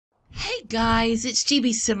Hey guys, it's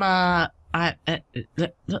GBSimmer.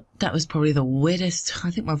 That was probably the weirdest.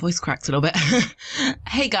 I think my voice cracked a little bit.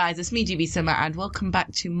 Hey guys, it's me, GBSimmer, and welcome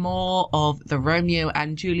back to more of the Romeo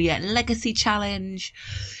and Juliet Legacy Challenge.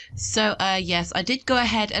 So, yes, I did go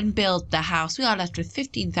ahead and build the house. We are left with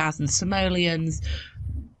 15,000 simoleons.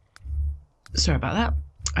 Sorry about that.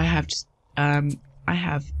 I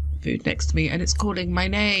have food next to me, and it's calling my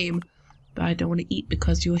name, but I don't want to eat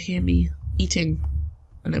because you'll hear me eating.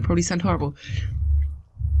 And it'll probably sound horrible.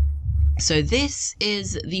 So this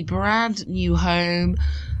is the brand new home.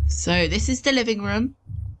 So this is the living room.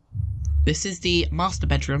 This is the master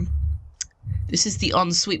bedroom. This is the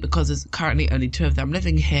ensuite because there's currently only two of them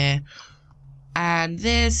living here. And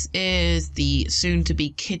this is the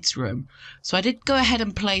soon-to-be kids' room. So I did go ahead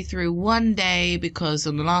and play through one day because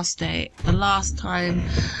on the last time,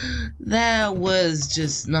 there was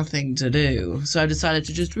just nothing to do. So I decided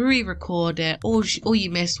to just re-record it. All you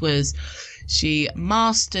missed was she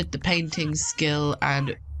mastered the painting skill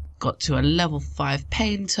and got to a level 5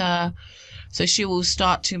 painter. So she will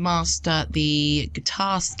start to master the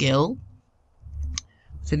guitar skill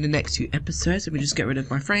in the next 2 episodes. Let me just get rid of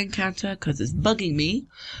my frame counter because it's bugging me.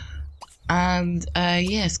 And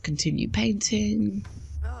yes, continue painting.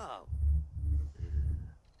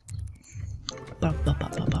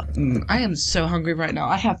 I am so hungry right now.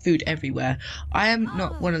 I have food everywhere. I am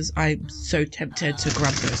not one of those. I'm so tempted to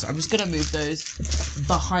grab those. I'm just gonna move those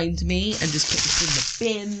behind me and just put this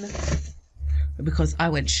in the bin because I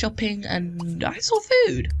went shopping and I saw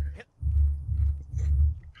food.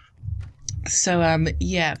 So,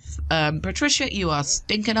 yeah, Patricia, you are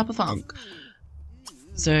stinking up a funk.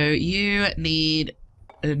 So you need,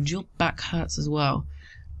 and your back hurts as well.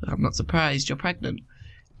 I'm not surprised, you're pregnant.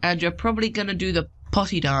 And you're probably gonna do the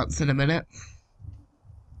potty dance in a minute.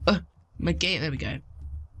 My game, there we go.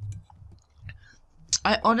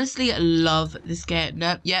 I honestly love this game.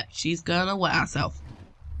 Nope, yep, she's gonna wet herself.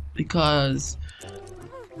 Because,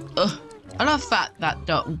 I love the fact that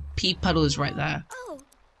the pee puddle is right there.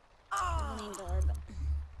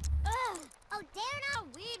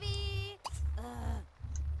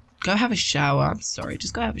 Go have a shower. I'm sorry.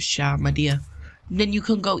 Just go have a shower, my dear. And then you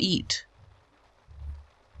can go eat.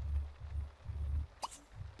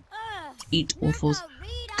 Eat waffles.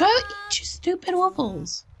 Go eat your stupid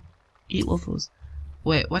waffles. Eat waffles.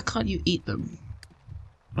 Wait, why can't you eat them?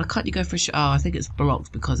 Why can't you go for a shower? Oh, I think it's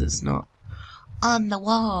blocked because it's not on the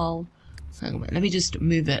wall. Hang on, let me just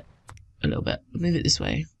move it a little bit. Move it this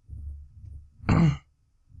way.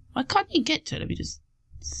 Why can't you get to it? Let me just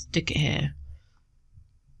stick it here.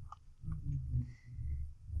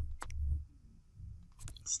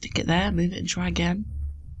 Stick it there, move it and try again.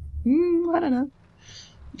 I don't know.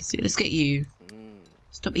 Let's see, let's get you.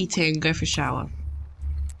 Stop eating, go for a shower.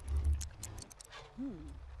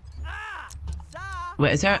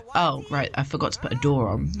 Wait, is there? Oh, right, I forgot to put a door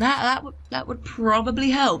on. That would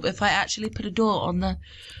probably help if I actually put a door on the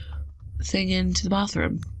thing into the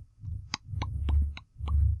bathroom.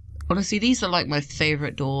 Honestly, these are like my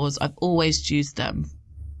favourite doors. I've always used them.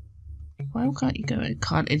 Why can't you go in?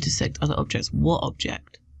 Can't intersect other objects. What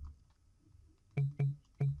object?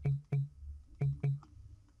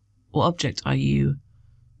 What object are you?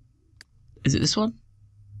 Is it this one?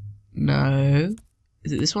 No.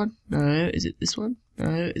 Is it this one? No. Is it this one?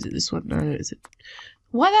 No. Is it this one? No. Is it?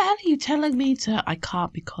 Why the hell are you telling me to? I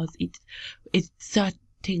can't because it's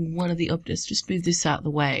starting one of the objects. Just move this out of the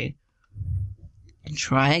way. And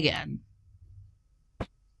try again.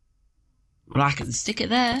 Well, I can stick it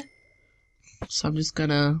there. So I'm just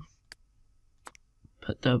gonna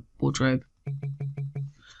put the wardrobe.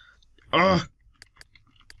 Ugh.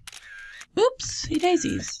 Oopsie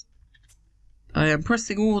daisies. I am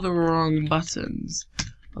pressing all the wrong buttons.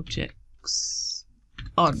 Objects.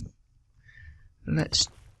 On. Let's...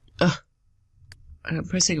 I am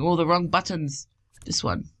pressing all the wrong buttons. This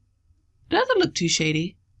one. Doesn't look too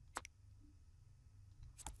shady.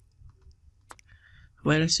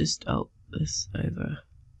 Wait, let's just... Oh, this over.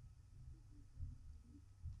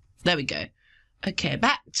 There we go. Okay,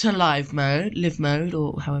 back to live mode,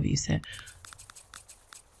 or however you say it.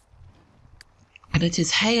 And it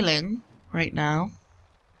is hailing right now.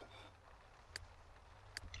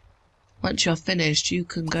 Once you're finished, you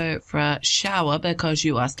can go for a shower because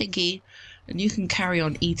you are stinky. And you can carry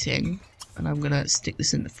on eating. And I'm going to stick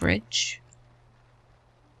this in the fridge.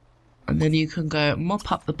 And then you can go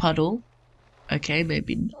mop up the puddle. Okay,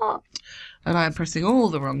 maybe not. And I'm pressing all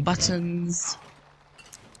the wrong buttons.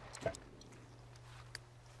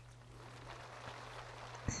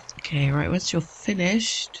 Okay, right, once you're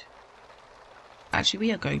finished... Actually,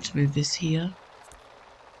 we are going to move this here.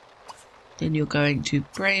 Then you're going to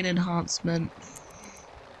brain enhancement.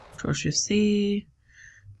 Cross your C.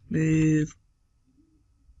 Move.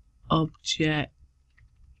 Object.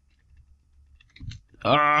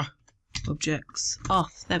 Objects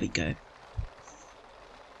off. There we go.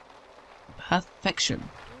 Perfection.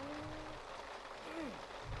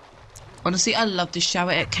 Honestly, I love this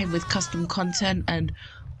shower. It came with custom content and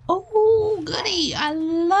oh goody, I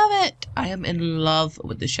love it. I am in love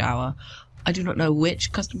with the shower. I do not know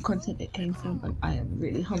which custom content it came from, and I am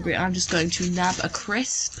really hungry. I'm just going to nab a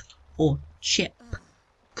crisp or chip,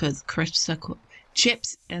 because crisps are called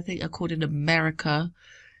chips. I think are called in America.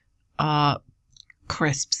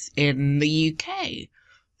 Crisps in the UK.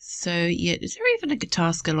 So yeah, is there even a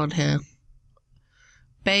guitar skill on here?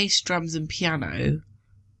 Bass, drums, and piano.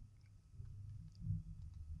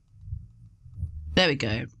 There we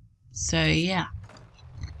go. So yeah.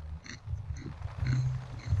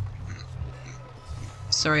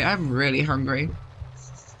 Sorry, I'm really hungry.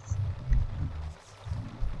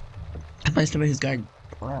 And my stomach is going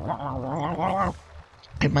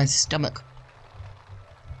in my stomach.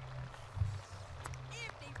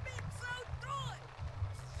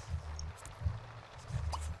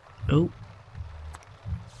 Oh.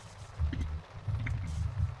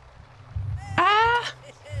 Ah!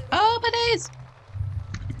 Oh, my days!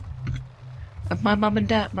 And my mum and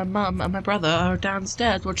dad, my mum and my brother are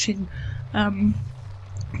downstairs watching,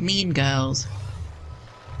 Mean Girls.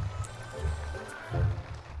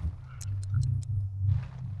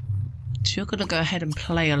 So you're gonna go ahead and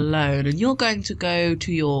play alone, and you're going to go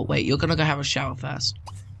to your... Wait, you're gonna go have a shower first.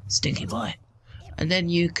 Stinky boy. And then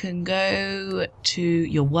you can go to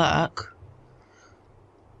your work.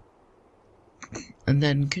 And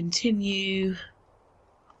then continue...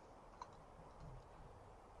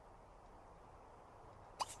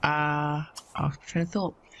 after train of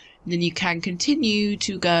thought. And then you can continue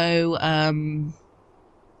to go,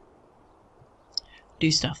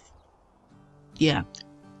 do stuff. Yeah.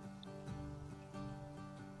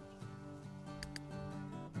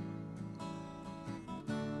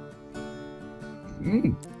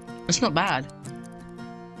 It's not bad.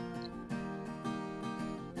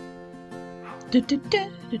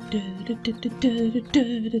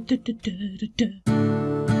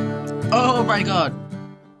 Oh my god.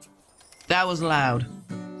 That was loud.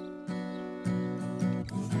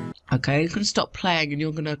 Okay, you can stop playing and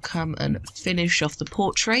you're gonna come and finish off the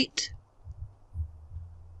portrait.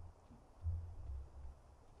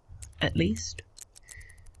 At least.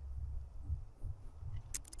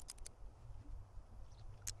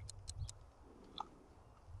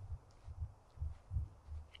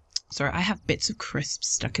 Sorry, I have bits of crisps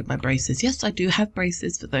stuck in my braces. Yes, I do have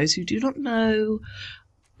braces. For those who do not know,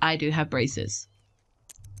 I do have braces.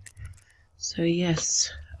 So yes,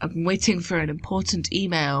 I'm waiting for an important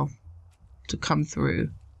email to come through.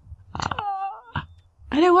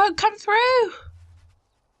 And it won't come through!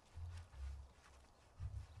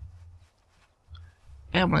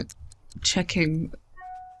 And I'm like checking.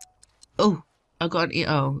 Oh, I got an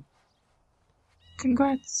oh.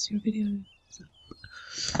 Congrats, your video.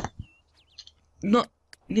 Not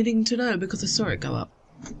needing to know because I saw it go up.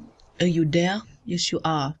 Are you there? Yes, you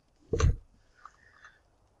are.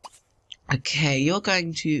 Okay, you're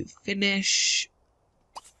going to finish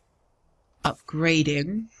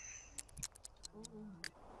upgrading.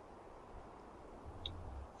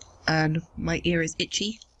 And my ear is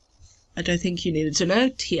itchy. I don't think you needed to know.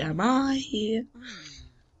 TMI here.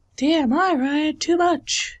 TMI, right? Too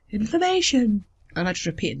much information. And I just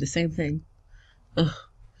repeated the same thing. Ugh.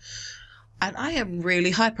 And I am really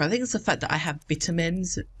hyper. I think it's the fact that I have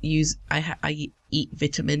vitamins. I eat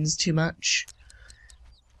vitamins too much.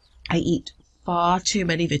 I eat far too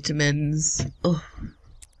many vitamins. Ugh.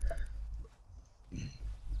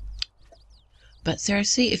 But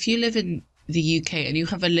seriously, if you live in the UK and you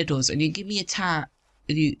have a Lidl's and you give me a tat,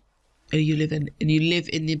 and you live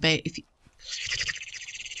in the Bay,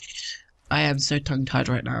 I am so tongue tied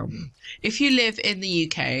right now. If you live in the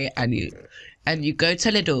UK and you go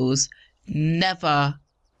to Lidl's, never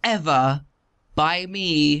ever buy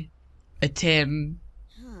me a tin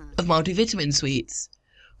of multivitamin sweets,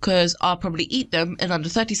 because I'll probably eat them in under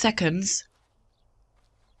 30 seconds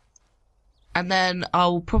and then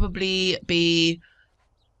I'll probably be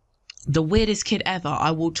the weirdest kid ever.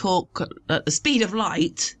 I will talk at the speed of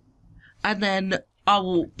light and then I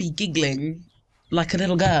will be giggling like a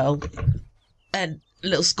little girl, a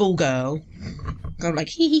little schoolgirl. I'm like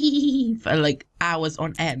hee hee hee for like hours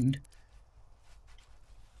on end.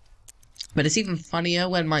 But it's even funnier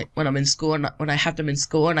when I'm in school and when I have them in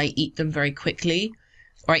school and I eat them very quickly,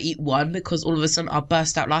 or I eat one because all of a sudden I'll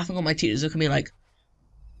burst out laughing and my teachers look at me like,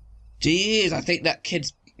 Jeez, I think that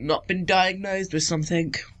kid's not been diagnosed with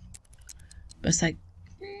something. But it's like,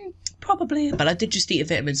 probably. But I did just eat a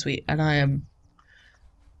vitamin sweet, and I am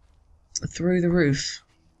through the roof.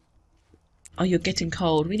 Oh, you're getting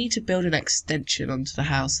cold. We need to build an extension onto the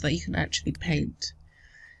house so that you can actually paint.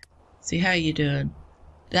 See, how are you doing?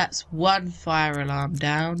 That's one fire alarm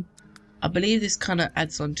down. I believe this kind of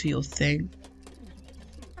adds on to your thing.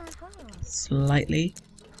 Slightly.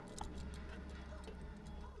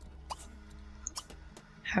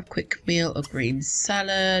 Have quick meal or green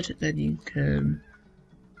salad. Then you can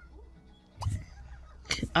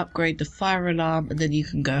upgrade the fire alarm, and then you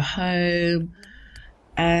can go home.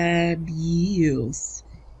 And yes.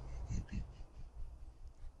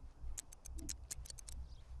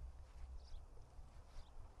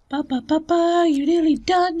 You nearly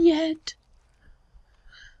done yet?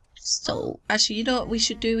 So, actually, you know what we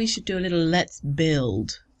should do? We should do a little let's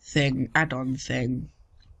build thing, add-on thing.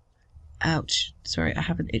 Ouch. Sorry, I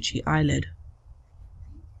have an itchy eyelid.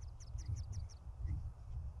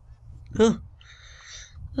 And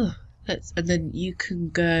then you can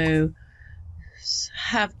go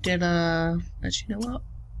have dinner. Actually, you know what?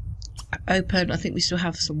 Open. I think we still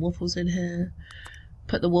have some waffles in here.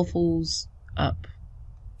 Put the waffles up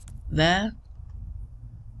there.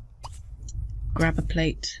 Grab a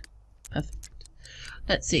plate. Perfect.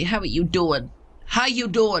 Let's see. How are you doing? How you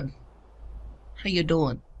doing? How you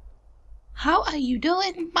doing? How are you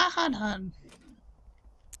doing, my hun?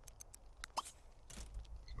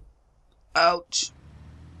 Ouch.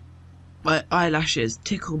 My eyelashes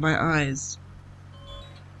tickle my eyes.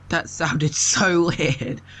 That sounded so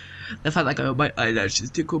weird. The fact that I go, my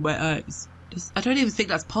eyelashes tickle my eyes. I don't even think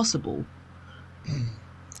that's possible.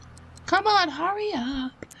 Come on, hurry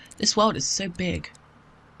up. This world is so big.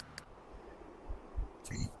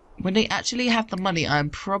 When they actually have the money, I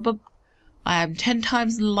am 10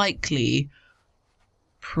 times likely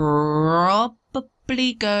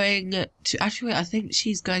probably going to... Actually, I think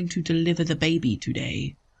she's going to deliver the baby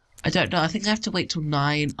today. I don't know. I think I have to wait till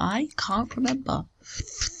 9. I can't remember.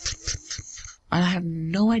 I have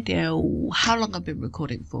no idea how long I've been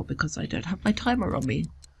recording for because I don't have my timer on me.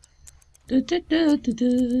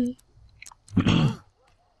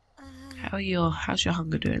 How's your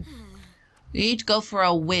hunger doing? You need to go for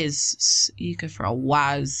a whiz. You go for a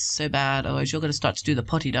waz so bad, otherwise you're going to start to do the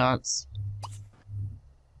potty dance.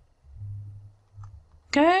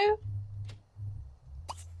 Go.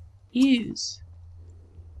 Use.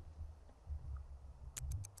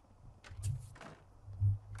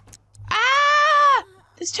 Ah!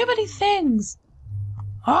 There's too many things.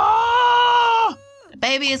 Ah! The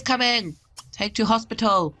baby is coming. Take to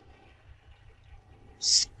hospital.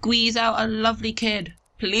 Squeeze out a lovely kid.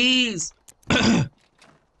 Please. I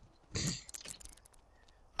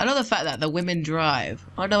love the fact that the women drive.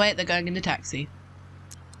 Oh no, wait, they're going in the taxi.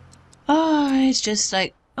 Oh, it's just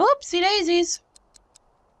like, oopsie daisies.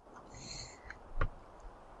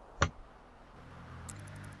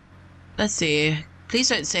 Let's see. Please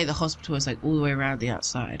don't say the hospital is like all the way around the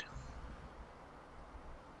outside.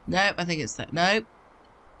 Nope, I think it's that. Nope.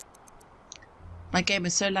 My game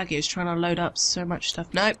is so laggy, it's trying to load up so much stuff.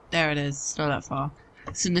 Nope, there it is. It's not that far.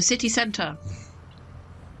 It's in the city centre.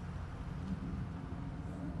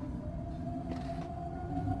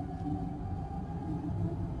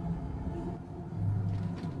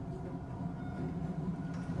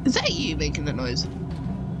 Is that you making that noise?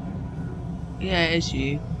 Yeah, it's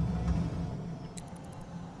you.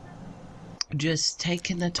 Just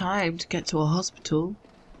taking the time to get to a hospital.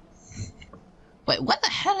 Wait, what the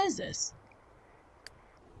hell is this?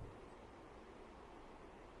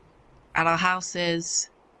 And our house is...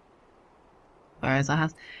 Where is our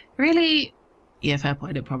house? Really? Yeah, fair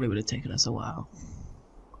point. It probably would have taken us a while.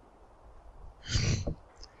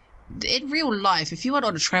 In real life, if you went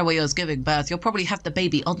on a train where you was giving birth, you'll probably have the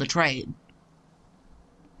baby on the train.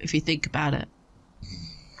 If you think about it.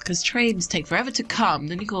 Because trains take forever to come,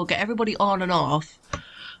 then you gotta get everybody on and off.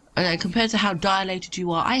 And then compared to how dilated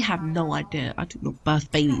you are, I have no idea. I do not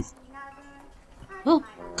birth babies. Oh,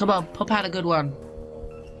 come on, pop out a good one.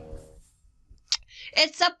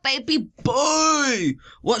 It's a baby boy!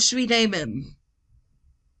 What should we name him?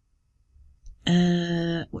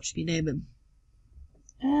 What should we name him?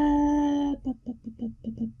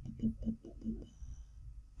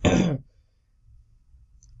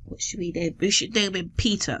 What should we name? We should name him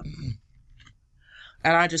Peter.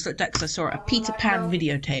 And I just looked at because I saw a Peter Pan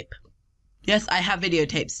videotape. Yes, I have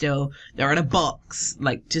videotapes still. They're in a box,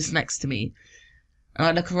 like, just next to me. And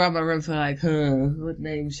I look around my room for like, what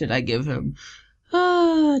name should I give him? He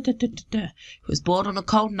was born on a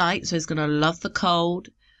cold night, so he's gonna love the cold.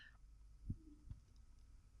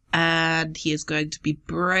 And he is going to be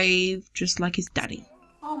brave, just like his daddy.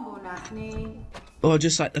 Or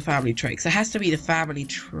just like the family trait. So it has to be the family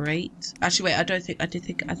trait. Actually, wait, I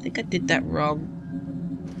think I did that wrong.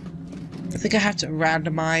 I think I have to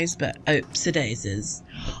randomize, but oops, daisies.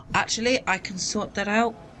 Actually, I can sort that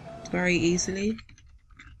out very easily.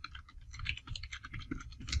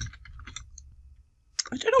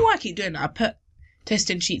 I don't know why I keep doing that. I put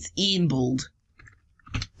testing sheets enabled.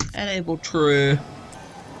 Enable true.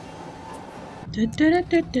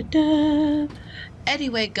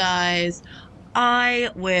 Anyway, guys,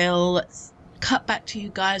 I will cut back to you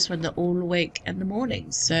guys when they're all awake in the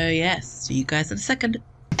morning. So yes, see you guys in a second.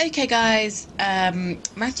 Okay, guys,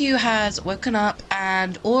 Matthew has woken up,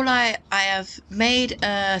 and I have made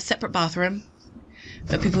a separate bathroom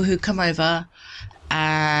for people who come over,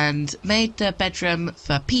 and made the bedroom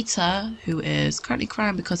for Peter, who is currently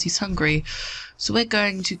crying because he's hungry. So we're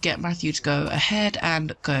going to get Matthew to go ahead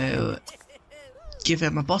and go give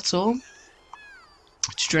him a bottle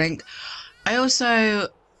to drink. I also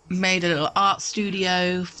made a little art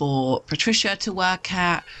studio for Patricia to work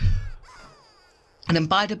at. And then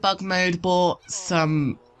by debug mode bought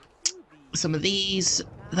some of these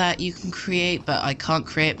that you can create, but I can't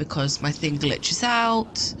create because my thing glitches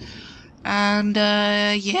out. And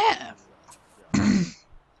yeah.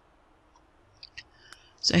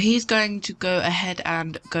 So he's going to go ahead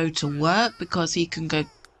and go to work because he can go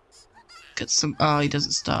get some. Oh, he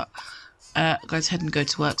doesn't start. Goes ahead and go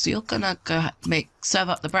to work. So you're gonna go serve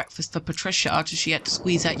up the breakfast for Patricia after she had to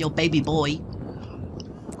squeeze out your baby boy.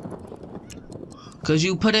 Because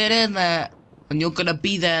you put it in there, and you're going to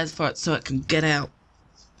be there for it so it can get out.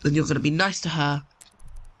 And you're going to be nice to her.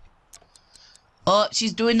 Oh,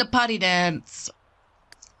 she's doing the potty dance.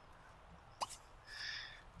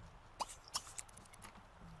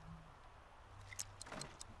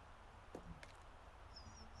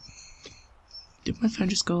 Did my phone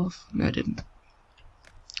just go off? No, it didn't.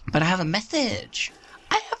 But I have a message.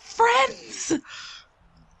 I have friends.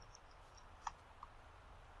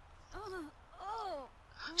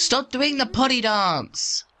 Stop doing the potty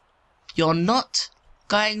dance. You're not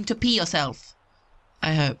going to pee yourself.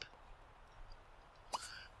 I hope.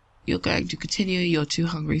 You're going to continue. You're too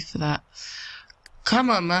hungry for that. Come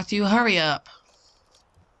on, Matthew, hurry up.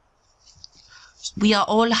 We are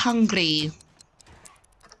all hungry.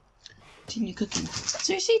 Continue cooking.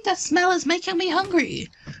 Seriously, that smell is making me hungry.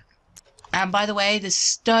 And by the way, the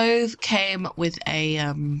stove came with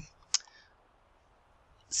a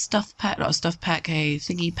stuff pack, not a stuff pack, a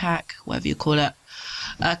thingy pack, whatever you call it.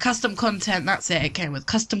 Custom content, that's it. It came with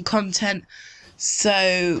custom content.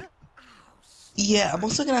 So yeah, I'm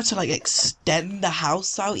also gonna have to like extend the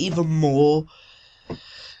house out even more.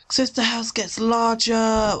 So if the house gets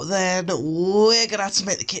larger, then we're gonna have to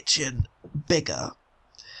make the kitchen bigger.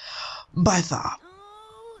 By far.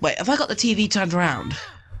 Wait, have I got the TV turned around?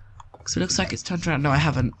 Because it looks like it's turned around. No, I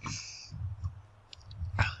haven't.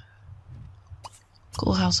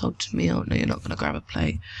 Call household meal. No, you're not going to grab a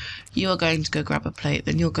plate. You are going to go grab a plate.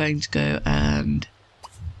 Then you're going to go and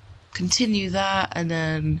continue that. And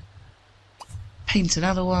then paint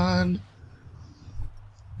another one.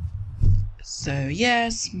 So,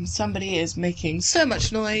 yes, somebody is making so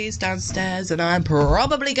much noise downstairs. And I'm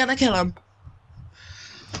probably going to kill them.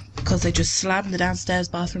 Because they just slammed the downstairs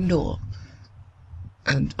bathroom door.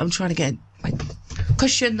 And I'm trying to get my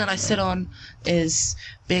cushion that I sit on is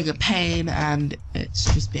being a pain, and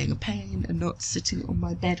it's just being a pain and not sitting on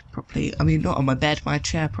my bed properly. I mean, not on my bed, my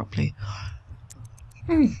chair properly.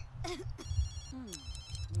 I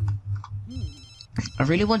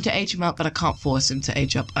really want to age him up, but I can't force him to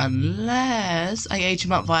age up unless I age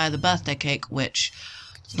him up via the birthday cake, which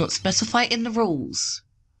does not specify in the rules.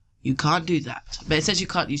 You can't do that. But it says you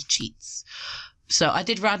can't use cheats. So I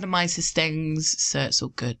did randomize his things, so it's all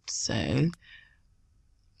good. So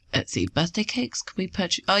let's see, birthday cakes, can we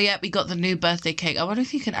purchase? Oh yeah, we got the new birthday cake. I wonder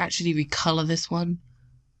if you can actually recolor this one.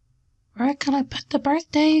 Where can I put the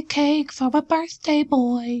birthday cake for my birthday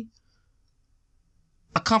boy?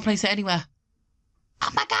 I can't place it anywhere. Oh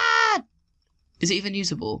my god! Is it even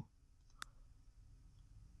usable?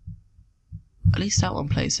 At least that one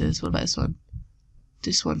places. What about this one?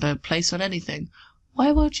 This one don't place on anything.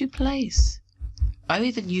 Why won't you place? Are you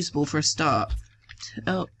even usable for a start?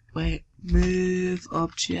 Oh, wait. Move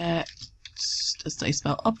objects. Does they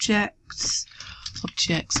spell objects?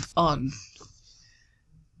 Objects on.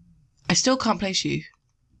 I still can't place you.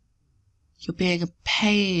 You're being a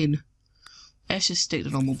pain. Let's just stick the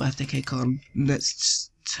normal birthday cake on. Let's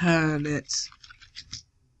just turn it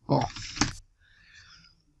off.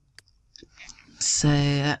 So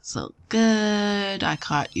that's all good. I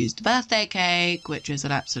can't use the birthday cake, which is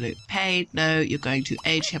an absolute pain. No, you're going to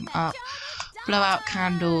age him up. Blow out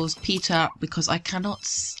candles, Peter, because I cannot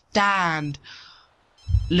stand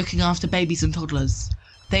looking after babies and toddlers.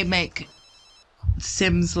 They make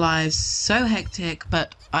Sims' lives so hectic,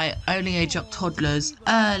 but I only age up toddlers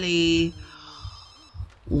early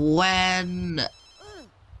when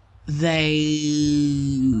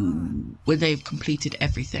they've completed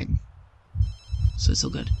everything. So it's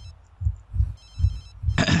all good.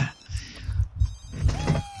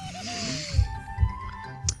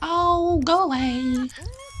 Oh, go away.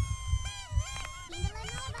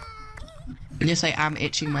 And yes, I am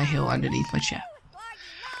itching my heel underneath my chair.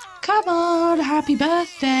 Come on, happy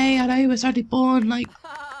birthday. I know he was only born like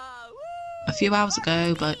a few hours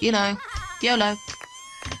ago, but you know, YOLO.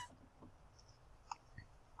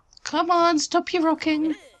 Come on, stop your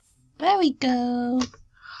rocking. There we go.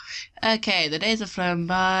 Okay, the days are flown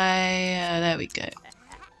by. There we go.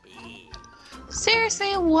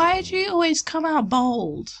 Seriously, why do you always come out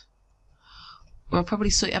bold? Or I'll probably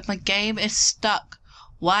sort out my game is stuck.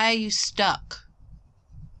 Why are you stuck?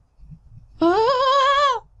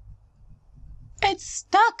 Ah! It's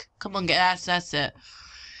stuck. Come on, that's it.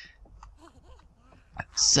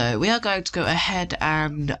 So we are going to go ahead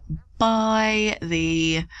and buy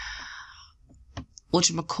the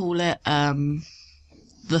whatchamacallit,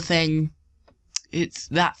 the thing. It's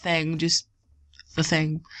that thing, just the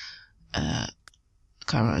thing. I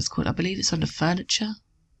can't remember what it's called. I believe it's under furniture.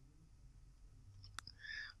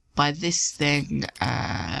 Buy this thing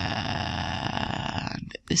and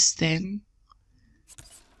this thing.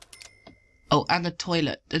 Oh, and the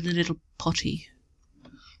toilet and the little potty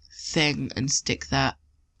thing, and stick that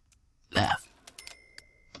there.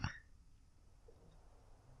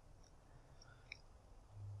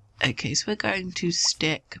 Okay, so we're going to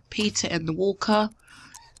stick Peter in the walker.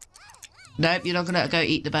 Nope, you're not gonna go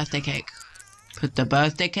eat the birthday cake. Put the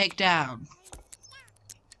birthday cake down.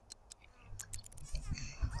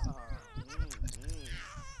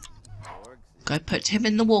 Go put him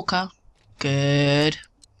in the walker. Good.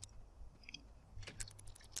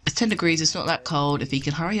 It's 10 degrees, it's not that cold. If he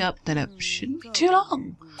can hurry up, then it shouldn't be too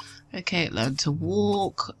long. Okay, learn to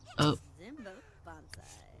walk. Oh.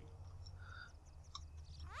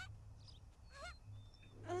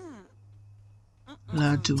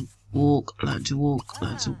 Learn to walk, learn to walk,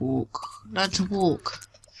 learn to walk, learn to walk.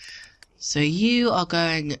 So you are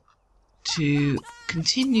going to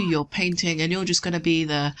continue your painting, and you're just going to be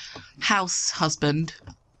the house husband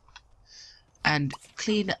and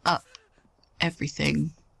clean up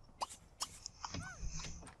everything.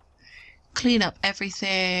 Clean up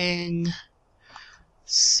everything.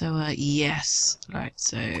 So, yes. Right,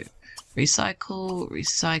 so recycle,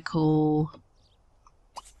 recycle.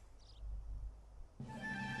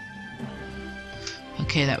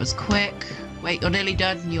 Okay, that was quick. Wait, you're nearly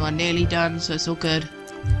done. You are nearly done, so it's all good.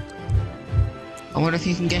 I wonder if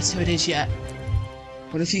you can guess who it is yet. I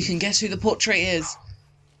wonder if you can guess who the portrait is.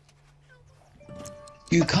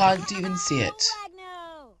 You can't even see it.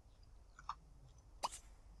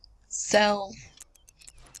 Sell.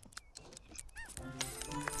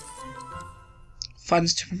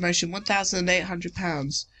 Funds to promotion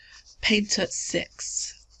 £1,800. Paint at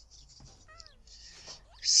 6.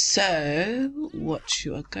 So, what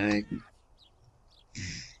you are going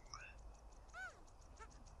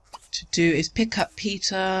to do is pick up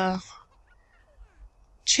Peter,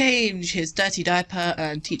 change his dirty diaper,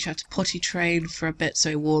 and teach how to potty train for a bit so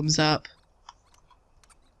he warms up.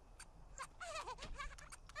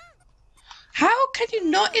 How can you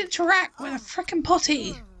not interact with a frickin'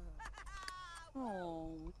 potty?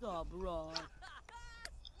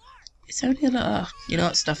 It's only a little... You know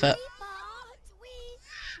what? Stuff it.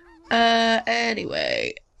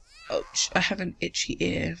 Anyway. Ouch, I have an itchy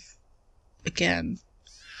ear. Again.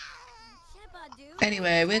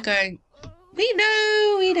 Anyway, we're going... We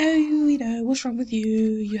know. What's wrong with you?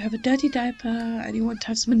 You have a dirty diaper and you want to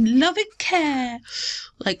have some loving care.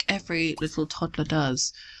 Like every little toddler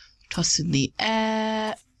does. Toss in the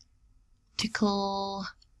air. Tickle.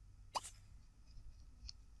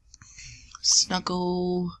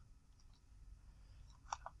 Snuggle.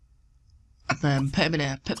 And then put him in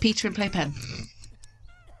there. Put Peter in playpen.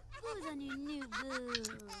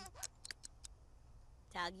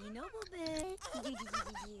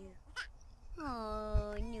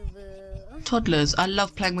 Toddlers. I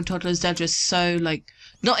love playing with toddlers. They're just so, like,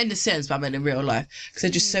 not in the Sims, but I mean in real life. Because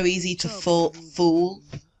they're just so easy to fool.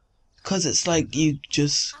 Because it's like you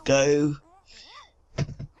just go.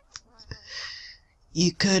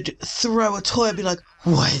 you could throw a toy and be like,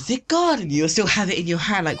 where is it gone? And you'll still have it in your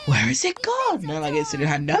hand, like, where is it gone? No, like, it's in your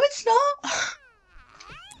hand. No, it's not.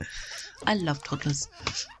 I love toddlers.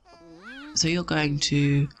 So you're going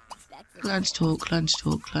to learn to talk, learn to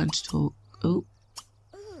talk, learn to talk. Oh.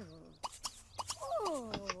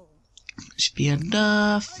 Should be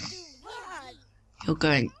enough. You're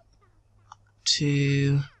going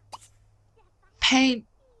to paint.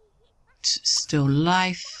 Still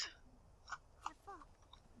life.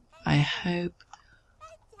 I hope.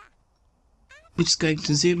 We're just going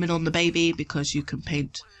to zoom in on the baby because you can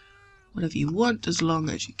paint whatever you want as long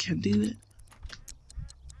as you can do it.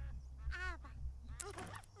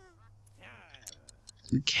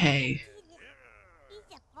 Okay.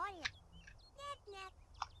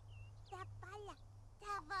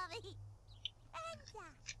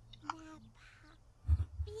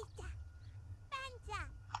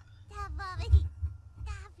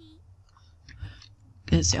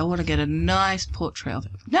 Let's see, I want to get a nice portrait of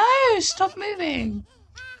it. No! Stop moving!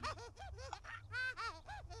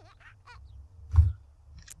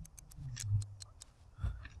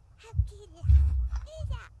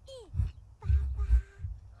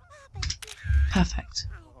 Perfect.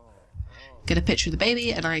 Get a picture of the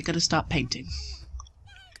baby and I'm going to start painting.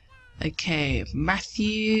 Okay,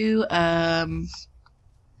 Matthew,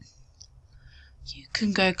 you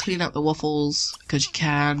can go clean up the waffles because you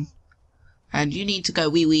can. And you need to go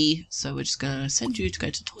wee-wee, so we're just going to send you to go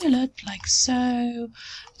to the toilet, like so.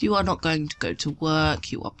 You are not going to go to work.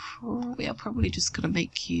 We are probably just going to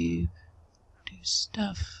make you do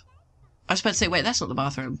stuff. I was about to say, wait, that's not the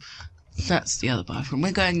bathroom. That's the other bathroom.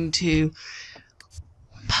 We're going to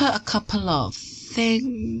put a couple of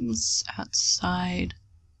things outside.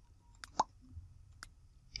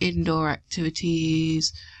 Indoor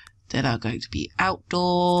activities. Then are going to be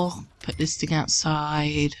outdoor. Put this thing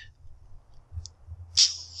outside.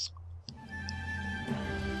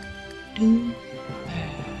 Can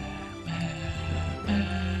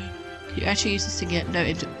you actually use this thing yet?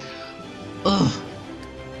 No, ugh.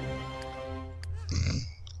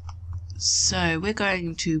 So we're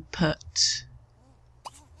going to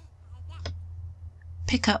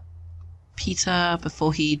pick up Peter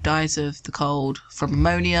before he dies of the cold from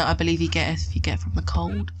pneumonia. I believe you get if you get from the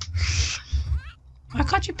cold. Why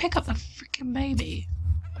can't you pick up the freaking baby?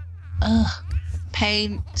 Ugh.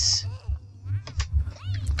 Paint.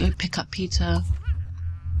 Go pick up Peter.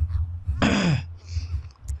 And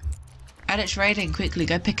it's raining. Quickly,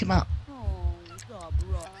 go pick him up.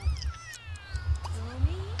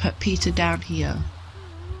 Put Peter down here.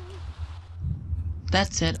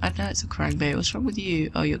 That's it. I know it's a crying baby. What's wrong with you?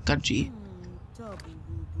 Oh, you're Gungy.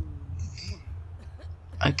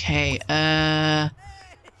 Okay,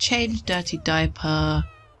 change dirty diaper.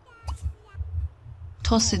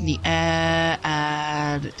 Toss in the air,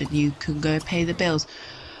 and then you can go pay the bills.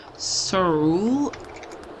 So,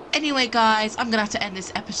 anyway guys, I'm gonna have to end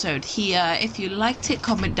this episode here. If you liked it,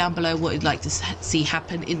 comment down below what you'd like to see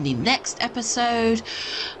happen in the next episode.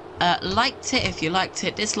 Liked it if you liked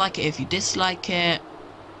it, dislike it if you dislike it,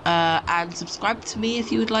 and subscribe to me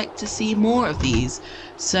if you would like to see more of these.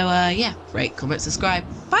 So yeah, rate, comment, subscribe.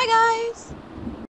 Bye guys!